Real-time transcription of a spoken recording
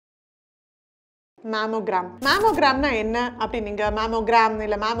Mammogram. Mammogram na enna apdi ninga mammogram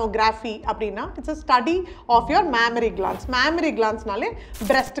illa mammography appadina it's a study of your mammary glands. Mammary glands nale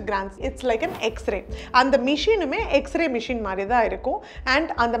breast glands. It's like an X-ray. And the machine me X-ray machine mari da irukum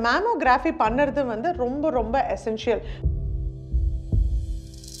and and the mammography pannradhu vandu romba essential.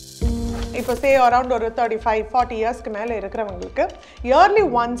 If you say around 35-40 years yearly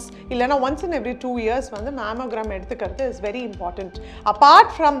once once in every 2 years mammogram is very important. Apart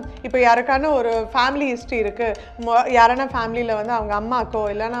from if you have a family history yarana family la avanga amma ko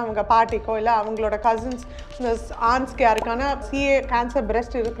illana avanga paati ko illa avangaloda cousins aunts ku yarukana CA cancer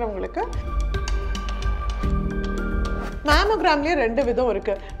breast irukravungalukku Mammogram le rendu vidham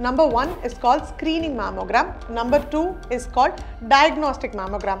irukku. Number 1 is called screening mammogram. Number 2 is called diagnostic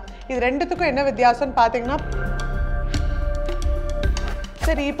mammogram. Idu renduthukku enna vidhyasam pathina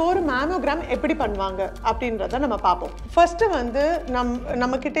சரி இப்போ ஒரு mammogram எப்படி பண்ணுவாங்க அப்படின்றத நம்ம பாப்போம். First வந்து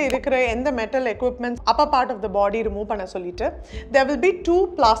நம்ம கிட்ட இருக்கிற எந்த metal equipments upper part of the body remove பண்ண சொல்லிட்டு there will be two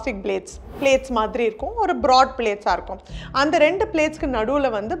plastic plates மாதிரி இருக்கும் ஒரு broad plates இருக்கும். அந்த ரெண்டு பிளேட்ஸ்க்கு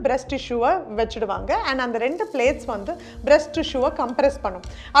நடுவுல வந்து breast tissue வெச்சிடுவாங்க and அந்த ரெண்டு plates வந்து breast tissue compress பண்ணும்.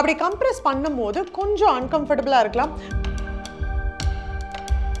 அப்படி compress பண்ணும்போது கொஞ்சம் uncomfortable இருக்கலாம்.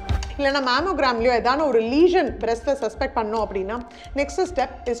 இல்லனா mammogramலயோ ஏதான ஒரு lesion breastல suspect பண்ணோம் அப்படினா next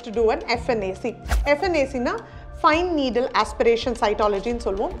step is to do an FNAC. FNAC னா fine needle aspiration cytology ன்னு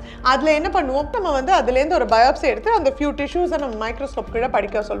சொல்லுவோம். அதுல என்ன பண்ணுவோம் நம்ம வந்து அதில இருந்து ஒரு biopsy எடுத்து அந்த few tissues நம்ம மைக்ரோஸ்கோப் கீழ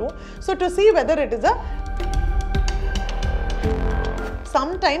படிக்க சொல்லுவோம். So to see whether it is a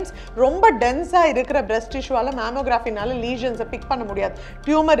sometimes ரொம்ப டென்ஸா இருக்கிற breast tissue ஆல mammographyனால lesions பிக் பண்ண முடியாது.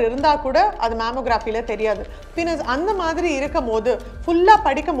 டியூமர் இருந்தா கூட அது mammographyல தெரியாது. பின்னர் அந்த மாதிரி இருக்கும்போது ஃபுல்லா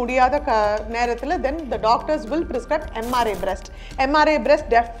படிக்க முடியாத நேரத்துல then the doctors will prescribe MRI breast. MRI breast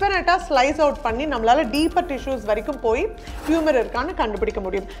definitely slice out பண்ணி நம்மளால deeper tissues வரைக்கும் போய் டியூமர் இருக்கான்னு கண்டுபிடிக்க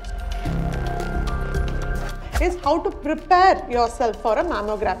முடியும். Is how to prepare yourself for a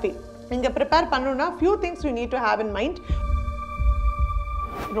mammography. நீங்க prepare பண்ணனும்னா few things you need to have in mind.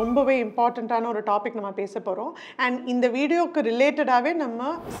 ரொம்பவே இம்பார்ட்டன்ட்டான ஒரு டாபிக் நம்ம பேச போறோம் and இந்த வீடியோக்கு ரிலேட்டடாவே நம்ம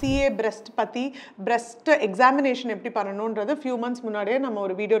CA breast பத்தி breast examination எப்படி பண்ணனும்ன்றது few months முன்னாடியே நம்ம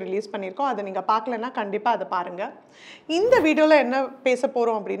ஒரு வீடியோ ரிலீஸ் பண்ணிருக்கோம் அதை நீங்க பார்க்கலனா கண்டிப்பா அதை பாருங்க இந்த வீடியோல என்ன பேச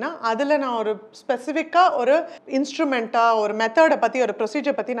போறோம் அப்படினா அதுல நான் ஒரு ஸ்பெசிஃபிக்கா ஒரு இன்ஸ்ட்ருமென்ட்டா ஒரு மெத்தட பத்தி ஒரு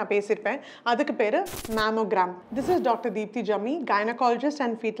ப்ரொசீஜர் பத்தி நான் பேசிருப்பேன் அதுக்கு பேரு Mammogram. This is Dr.Deepthi Jammi, Gynaecologist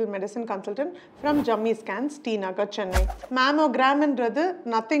and Fetal Medicine Consultant from Jammi Scans, Nagar, Chennai. Mammogram ன்றது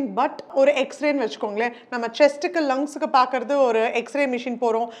nothing but ஒரு X-ray ன்னு வெச்சுக்கோங்களே நம்ம செஸ்ட்க்கு லங்ஸ்க்கு பார்க்கிறது ஒரு X-ray machine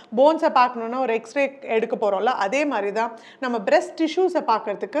போறோம் போன்ஸை பார்க்கணும்னா ஒரு X-ray எடுக்க போறோம்ல அதே மாதிரி தான் நம்ம breast tissues-ஐ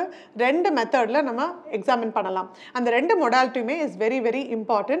பார்க்கிறதுக்கு ரெண்டு மெத்தட்ல நம்ம எக்ஸாமின் பண்ணலாம் அந்த ரெண்டு மொடாலிட்டியுமே is very very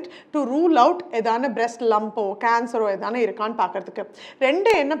important to rule out ஏதான breast lump-ஓ கேன்சரோ ஏதான இருக்கான்னு பார்க்கிறதுக்கு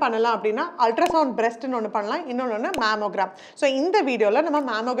ரெண்டு என்ன பண்ணலாம் அப்படினா ultrasound breast ன்னு ஒன்னு பண்ணலாம் இன்னொன்னு mammogram சோ இந்த வீடியோல நம்ம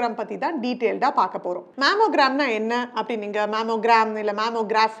mammogram பத்தி தான் டீடைலா பார்க்க போறோம் mammogramனா என்ன அப்படி நீங்க mammogram இல்ல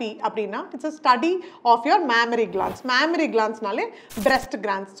mammography அப்படினா it's a study of your mammary glands. Mammary glands நாலே breast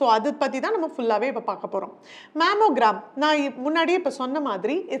glands. So அது பத்தி தான் நம்ம ஃபுல்லாவே இப்ப பார்க்க போறோம். Mammogram நான் முன்னாடியே இப்ப சொன்ன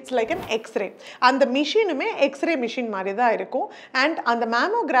மாதிரி it's like an X-ray. அந்த மிஷினுமே X-ray machine மாதிரி தான் இருக்கும் and அந்த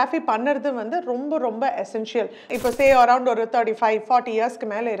mammography பண்றது வந்து ரொம்ப essential. இப்போ say around 35-40 yearsக்கு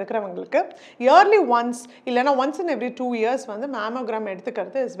மேல இருக்கிறவங்களுக்கு yearly once இல்லனா once in every 2 years வந்து mammogram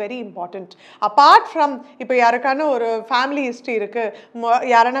எடுத்துக்கிறது is very important. Apart from இப்போ யாருக்கான ஒரு family history இருக்கு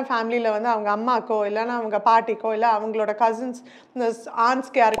யாரான ஃபேமிலில வந்து அவங்க அம்மாக்கோ இல்லனா அவங்க பாட்டிக்கோ இல்ல அவங்களோட cousins aunts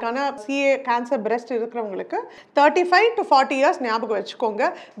க்கு யாருக்கான CA cancer breast இருக்கிறவங்களுக்கு 35 to 40 years ஞாபகம் வெச்சுக்கோங்க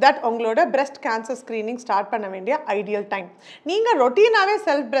that உங்களோட breast cancer screening start பண்ண வேண்டிய ideal time. நீங்க ரொட்டீனாவே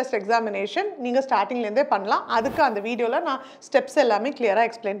self breast examination நீங்க ஸ்டார்டிங்ல இருந்தே பண்ணலாம். அதுக்கு அந்த வீடியோல நான் ஸ்டெப்ஸ் எல்லாமே கிளியரா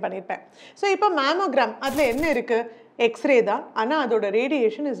எக்ஸ்பிளைன் பண்ணிருப்பேன். சோ இப்போ mammogram அதுல என்ன இருக்கு X-ray தான் ஆனா அதோட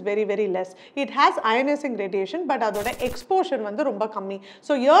radiation is very less. It has ionizing radiation but அதோட exposure வந்து ரொம்ப கம்மி.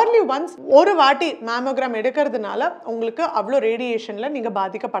 So yearly once ஒரு வாட்டி mammogram எடுக்கிறதுனால உங்களுக்கு அவ்ளோ radiationல நீங்க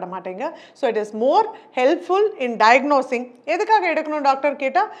பாதிக்கப்பட மாட்டீங்க. So it is more helpful in diagnosing. எதுக்காக எடுக்கணும் டாக்டர்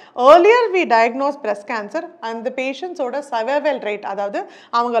கேட்டா earlier we diagnose breast cancer and the patients ஓட survival rate அதாவது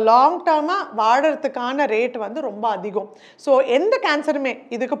அவங்க long term வாழறதுக்கான ரேட் வந்து ரொம்ப அதிகம். So எந்த கேன்சருமே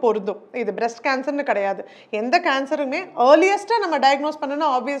இதுக்கு பொருந்தும். இது breast cancerன்னு கிடையாது. எந்த கேன்சர் earliest நம்ம diagnose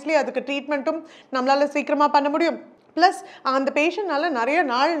பண்ணனும் obviously அதுக்கு ட்ரீட்மென்ட்டும் நம்மளால சீக்கிரமா பண்ண முடியும் ப்ளஸ் அந்த பேஷண்ட்னால நிறைய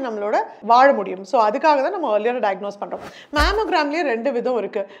நாள் நம்மளோட வாழ முடியும். ஸோ அதுக்காக தான் நம்ம earlier டயக்னோஸ் பண்ணுறோம். மேமோகிராம்லேயே 2 விதம்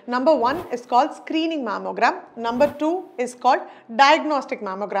இருக்குது. Number 1 is called screening mammogram, number 2 is called diagnostic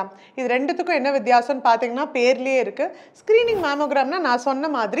mammogram. இது ரெண்டுத்துக்கும் என்ன வித்தியாசம்னு பார்த்தீங்கன்னா பேர்லேயே இருக்குது. ஸ்க்ரீனிங் மேமோகிராம்னா நான் சொன்ன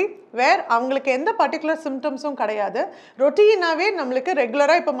மாதிரி அவங்களுக்கு எந்த பர்டிகுலர் சிம்டம்ஸும் கிடையாது, ரொட்டீனாகவே நம்மளுக்கு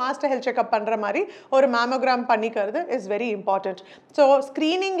ரெகுலராக இப்போ மாஸ்டர் ஹெல்த் செக்அப் பண்ணுற மாதிரி ஒரு மேமோகிராம் பண்ணிக்கிறது இஸ் வெரி இம்பார்ட்டண்ட். ஸோ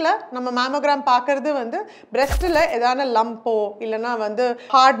ஸ்க்ரீனிங்கில் நம்ம மேமோகிராம் பார்க்குறது வந்து பிரெஸ்ட்டில் ஏதான லம்போ இல்லைனா வந்து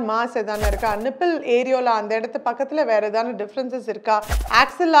ஹார்ட் மாஸ் எதான இருக்கா, நிப்பிள் ஏரியோவில் அந்த இடத்து பக்கத்தில் வேறு எதான டிஃப்ரென்சஸ் இருக்கா,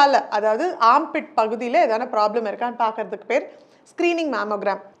 ஆக்சிலால் அதாவது ஆம்பிட் பகுதியில் எதான ப்ராப்ளம் இருக்கான்னு பார்க்கறதுக்கு பேர் ஸ்க்ரீனிங்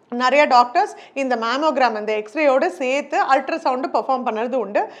மேமோகிராம். நிறைய டாக்டர்ஸ் இந்த மேமோகிராம் அந்த எக்ஸ்ரேயோடு சேர்த்து அல்ட்ராசவுண்டு பெர்ஃபார்ம் பண்ணுறது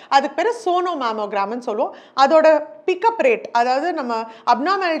உண்டு. அதுக்கு பேர் சோனோ மேமோகிராம்னு சொல்லுவோம். அதோட பிக்கப் ரேட், அதாவது நம்ம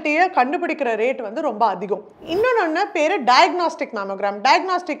அப்னார்மாலிட்டியை கண்டுபிடிக்கிற ரேட் வந்து ரொம்ப அதிகம். இன்னொன்று பேர் diagnostic mammogram.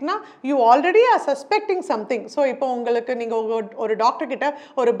 டயக்னாஸ்டிக்னா you already R suspecting something. So இப்போ உங்களுக்கு நீங்கள் ஒரு டாக்டர் கிட்ட,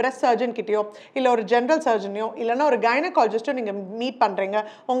 ஒரு பிரெஸ்ட் சர்ஜன் கிட்டேயோ இல்லை ஒரு ஜென்ரல் சர்ஜனையோ இல்லைனா ஒரு கைனகாலஜிஸ்ட்டோ நீங்கள் மீட் பண்ணுறீங்க.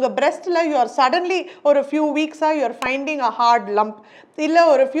 உங்கள் பிரெஸ்ட்டில் யூ ஆர் சடன்லி ஒரு few வீக்ஸாக you are finding a heart lump, இல்லை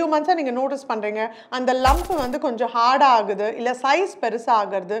ஒரு ஃபியூ மந்த்ஸாக நீங்கள் நோட்டீஸ் பண்ணுறீங்க அந்த லம்ப் வந்து கொஞ்சம் ஹார்டாக ஆகுது, இல்லை சைஸ் பெருசாக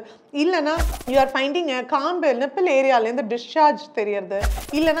ஆகுறது, இல்லைனா யூ ஆர் ஃபைண்டிங் காம்பு நிப்பிள் ஏரியாலேருந்து டிஸ்சார்ஜ் தெரியறது,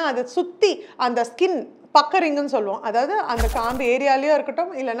 இல்லைனா அதை சுற்றி அந்த ஸ்கின் பக்கரிங்குன்னு சொல்லுவோம், அதாவது அந்த காம்பு ஏரியாலேயோ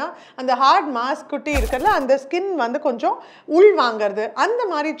இருக்கட்டும் இல்லைனா அந்த ஹார்ட் மாஸ் குட்டி இருக்கிறதுல அந்த ஸ்கின் வந்து கொஞ்சம் உள் வாங்கிறது, அந்த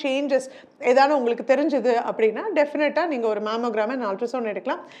மாதிரி சேஞ்சஸ் ஏதான உங்களுக்கு தெரிஞ்சுது அப்படின்னா டெஃபினட்டாக நீங்கள் ஒரு மேமோகிராமை அல்ட்ராசவுண்ட்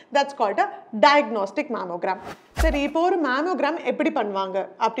எடுக்கலாம். That's called a diagnostic mammogram. சரி, இப்போ ஒரு மேமோகிராம் எப்படி பண்ணுவாங்க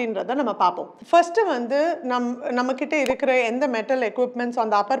அப்படின்றத நம்ம பார்ப்போம். ஃபர்ஸ்ட்டு வந்து நம்மக்கிட்ட இருக்கிற எந்த மெட்டல் எக்யூப்மெண்ட்ஸ்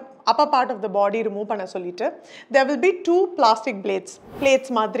அந்த Appar part of the body remove பண்ண சொல்லிட்டு there will be 2 plastic plates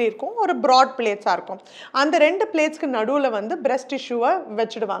மாதிரி இருக்கும், ஒரு ப்ராட் பிளேட்ஸாக இருக்கும். அந்த 2 பிளேட்ஸ்க்கு நடுவில் வந்து பிரெஸ்ட் டிஷ்யூவை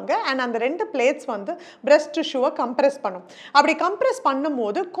வச்சுடுவாங்க. அண்ட் அந்த 2 பிளேட்ஸ் வந்து பிரெஸ்ட் டிஷ்யூவை கம்ப்ரெஸ் பண்ணும். அப்படி கம்ப்ரெஸ்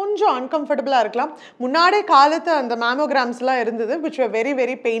பண்ணும்போது கொஞ்சம் அன்கம்ஃபர்டபுளாக இருக்கலாம். முன்னாடி காலத்து அந்த மேமோகிராம்ஸ்லாம் இருந்தது which were very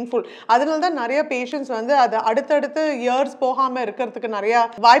very painful. அதனால தான் நிறைய பேஷண்ட்ஸ் வந்து அது அடுத்தடுத்து இயர்ஸ் போகாமல் இருக்கிறதுக்கு நிறைய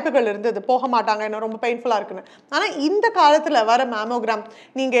வாய்ப்புகள் இருந்தது. போக மாட்டாங்க, என்ன ரொம்ப பெயின்ஃபுல்லாக இருக்குன்னு. ஆனால் இந்த காலத்தில் வர மேமோகிராம்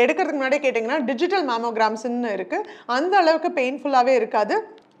நீங்கள் எடுக்கிறதுக்கு முன்னாடியே கேட்டிங்கன்னா டிஜிட்டல் மேமோகிராம்ஸ்ன்னு இருக்குது. அந்த அளவுக்கு பெயின்ஃபுல்லாகவே இருக்காது.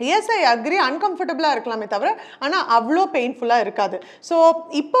 எஸ், ஐ அக்ரி, அன்கம்ஃபர்டபுளாக இருக்கலாமே தவிர ஆனால் அவ்வளோ பெயின்ஃபுல்லாக இருக்காது. ஸோ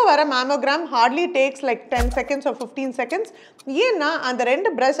இப்போ வர mammogram Hartley tax like 10 seconds or 15 seconds. ஏன்னா அந்த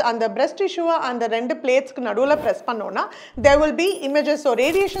அந்த பிரெஸ்ட் டிஷ்யூவை அந்த 2 பிளேட்ஸ்க்கு நடுவில் ப்ரெஸ் பண்ணோன்னா there will be images. So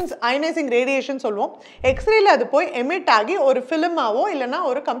radiations, ionising radiation சொல்லுவோம். எக்ஸ்ரேல அது போய் எமிட் ஆகி ஒரு ஃபிலிமாவோ இல்லைனா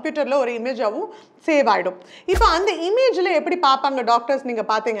ஒரு கம்ப்யூட்டரில் ஒரு இமேஜாகவும் சேவ் ஆகிடும். இப்போ அந்த இமேஜில் எப்படி பார்ப்பாங்க டாக்டர்ஸ் நீங்கள்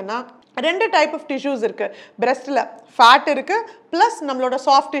பார்த்தீங்கன்னா 2 டைப் ஆஃப் டிஷ்யூஸ் இருக்குது. பிரெஸ்ட்டில் ஃபேட் இருக்குது, ப்ளஸ் நம்மளோட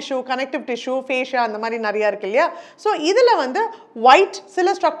soft tissue, connective tissue, fascia அந்த மாதிரி நிறையா இருக்கு இல்லையா. ஸோ இதில் வந்து ஒயிட்,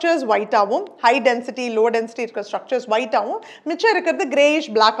 சில structures ஒயிட்டாகவும், high density low density இருக்கிற ஸ்ட்ரக்சர்ஸ் ஒயிட்டாகவும், மிச்சம் இருக்கிறது கிரேயிஷ்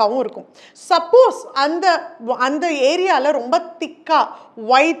பிளாக்காகவும் இருக்கும். சப்போஸ் அந்த ஏரியாவில் ரொம்ப திக்காக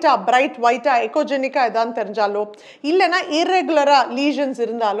ஒயிட்டாக, பிரைட் ஒயிட்டாக, எக்கோஜெனிக்காக எதான்னு தெரிஞ்சாலோ இல்லைனா இர்ரெகுலராக லீஷன்ஸ்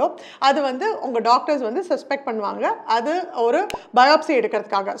இருந்தாலோ அது வந்து உங்கள் டாக்டர்ஸ் வந்து சஸ்பெக்ட் பண்ணுவாங்க, அது ஒரு பயாப்சி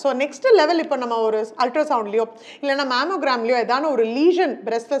எடுக்கிறதுக்காக. ஸோ நெக்ஸ்ட் லெவல் இப்போ நம்ம ஒரு அல்ட்ராசவுண்ட்லையோ இல்லைனா மேமோகிராம்லையோ ஏதாவது ஒரு லீஷன்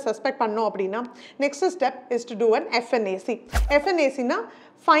பிரெஸ்ட்டில் சஸ்பெக்ட் பண்ணோம் அப்படின்னா next step is to do an FNAC. எஃப்என்ஏசினா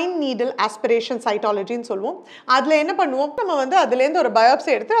fine needle aspiration சைட்டாலஜின்னு சொல்லுவோம். அதில் என்ன பண்ணுவோம், நம்ம வந்து அதுலேருந்து ஒரு பயாப்சி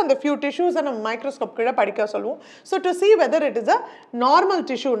எடுத்து அந்த ஃபியூ டிஷ்யூஸை நம்ம மைக்ரோஸ்கோப் கீழே படிக்க சொல்லுவோம். So to see whether it is a normal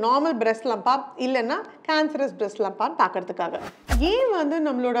tissue, normal breast Lamba இல்லைன்னா கேன்சரஸ் பிரெஸ்ட் லம்பான்னு பார்க்கறதுக்காக. ஏன் வந்து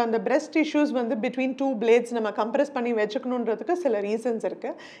நம்மளோட அந்த பிரெஸ்ட் டிஷ்யூஸ் வந்து பிட்வீன் 2 பிளேட்ஸ் நம்ம கம்ப்ரெஸ் பண்ணி வச்சுக்கணுன்றதுக்கு சில ரீசன்ஸ்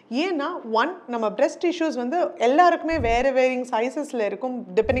இருக்குது. ஏன்னா நம்ம பிரெஸ்ட் டிஷ்யூஸ் வந்து எல்லாருக்குமே வேரிங் சைஸஸில் இருக்கும்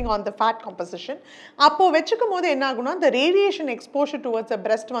depending on the fat composition. அப்போது வச்சுக்கும் போது என்ன ஆகும்னா the radiation exposure towards the breast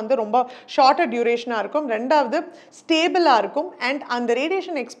வந்து ரொம்ப ஷார்ட்டர் டியூரேஷனாக இருக்கும். ரெண்டாவது ஸ்டேபிளாக இருக்கும். அண்ட் அந்த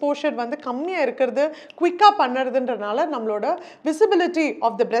ரேடியேஷன் எக்ஸ்போஷர் வந்து கம்மியாக இருக்கிறது குவிக்காக பண்ணுறதுன்றனால நம்மளோட visibility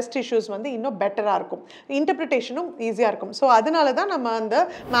of the breast tissues வந்து இன்னும் பெட்டராக இருக்கும், இன்டர்பிரிட்டேஷனும் ஈஸியாக இருக்கும். ஸோ அதனால தான் நம்ம அந்த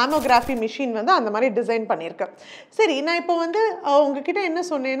மேமோகிராஃபி மிஷின் வந்து அந்த மாதிரி டிசைன் பண்ணியிருக்கேன். சரி, நான் இப்போ வந்து உங்ககிட்ட என்ன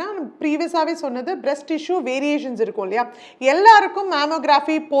சொன்னேன்னா ப்ரீவியஸாகவே சொன்னது பிரெஸ்ட் டிஷ்யூ வேரியேஷன்ஸ் இருக்கும் இல்லையா. எல்லாருக்கும்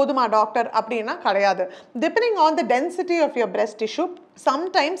மேமோகிராஃபி போதுமா டாக்டர் அப்படின்னா கிடையாது. Depending on the density of your breast tissue,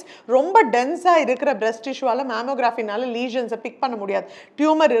 sometimes ரொம்ப டென்ஸாக இருக்கிற பிரெஸ்ட் டிஷ்யூவால் மேமோகிராஃபினால லீஷன்ஸை பிக் பண்ண முடியாது.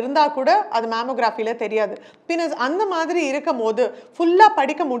 டியூமர் இருந்தால் கூட அது மேமோகிராஃபியில் தெரியாது. பின்ன அந்த மாதிரி இருக்கும் போது ஃபுல்லாக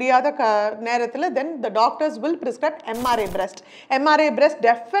படிக்க முடியாத நேரத்தில் தென் த doctors will prescribe MRI breast. MRI breast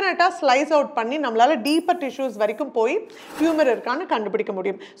டெஃபினட்டாக ஸ்லைஸ் அவுட் பண்ணி நம்மளால் டீப்பர் டிஷ்யூஸ் வரைக்கும் போய் டியூமர் இருக்கான்னு கண்டுபிடிக்க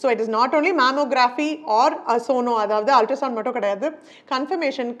முடியும். So it is not only mammography R Sono, அதாவது அல்ட்ராசவுண்ட் மட்டும் கிடையாது,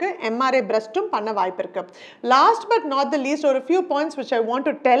 கன்ஃபர்மேஷனுக்கு எம்ஆர்ஐ பிரெஸ்ட்டும் பண்ண வாய்ப்பு இருக்குது. Last but not the least ஒரு few points which which I want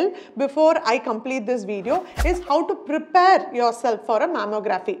to tell before I complete this video is how to prepare yourself for a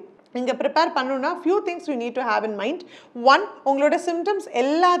mammography. நீங்க prepare பண்ணனும்னா few things you need to have in mind. One, உங்களோட symptoms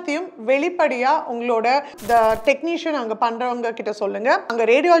எல்லாத்தையும் வெளிப்படையா உங்களோட the technician அங்க பண்றவங்க கிட்ட சொல்லுங்க. அங்க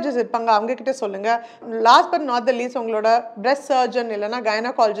radiologist இருப்பாங்க அவங்க கிட்ட சொல்லுங்க. Last but not the least உங்களோட breast surgeon இல்லனா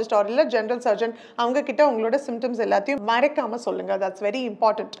gynecologist or இல்ல general surgeon அவங்க கிட்ட உங்களோட symptoms எல்லாத்தையும் மறைக்காம சொல்லுங்க. That's very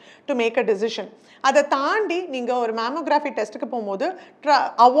important to make a decision. அதை தாண்டி நீங்க ஒரு mammography டெஸ்ட்க்கு போகும்போது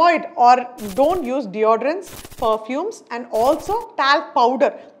avoid or don't use deodorants, perfumes and also talc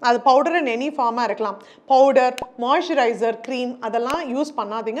powder. அது powder in any form இருக்கலாம். Powder, moisturizer, cream அதெல்லாம் யூஸ்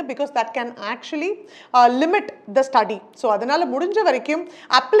பண்ணாதீங்க because that can actually limit the study. So அதனால முடிஞ்ச வரைக்கும்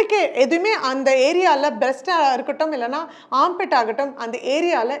எதுவுமே அந்த ஏரியால breast இருக்கட்டும் இல்லனா armpit ஆகட்டும் அந்த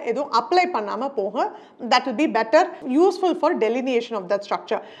ஏரியால எதுவும் அப்ளை பண்ணாம போக, that will be better, useful for delineation of that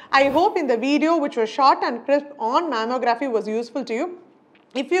structure. I hope in the video which was short and crisp on mammography was useful to you.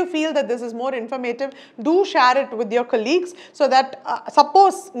 If you feel that this is more informative, do share it with your colleagues so that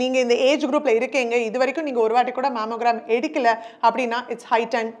suppose நீங்க இந்த age groupல இருக்கீங்க, இதுவரைக்கும் நீங்க ஒரு வாட்டி கூட mammogram எடுக்கல அப்படினா it's high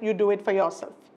time you do it for yourself.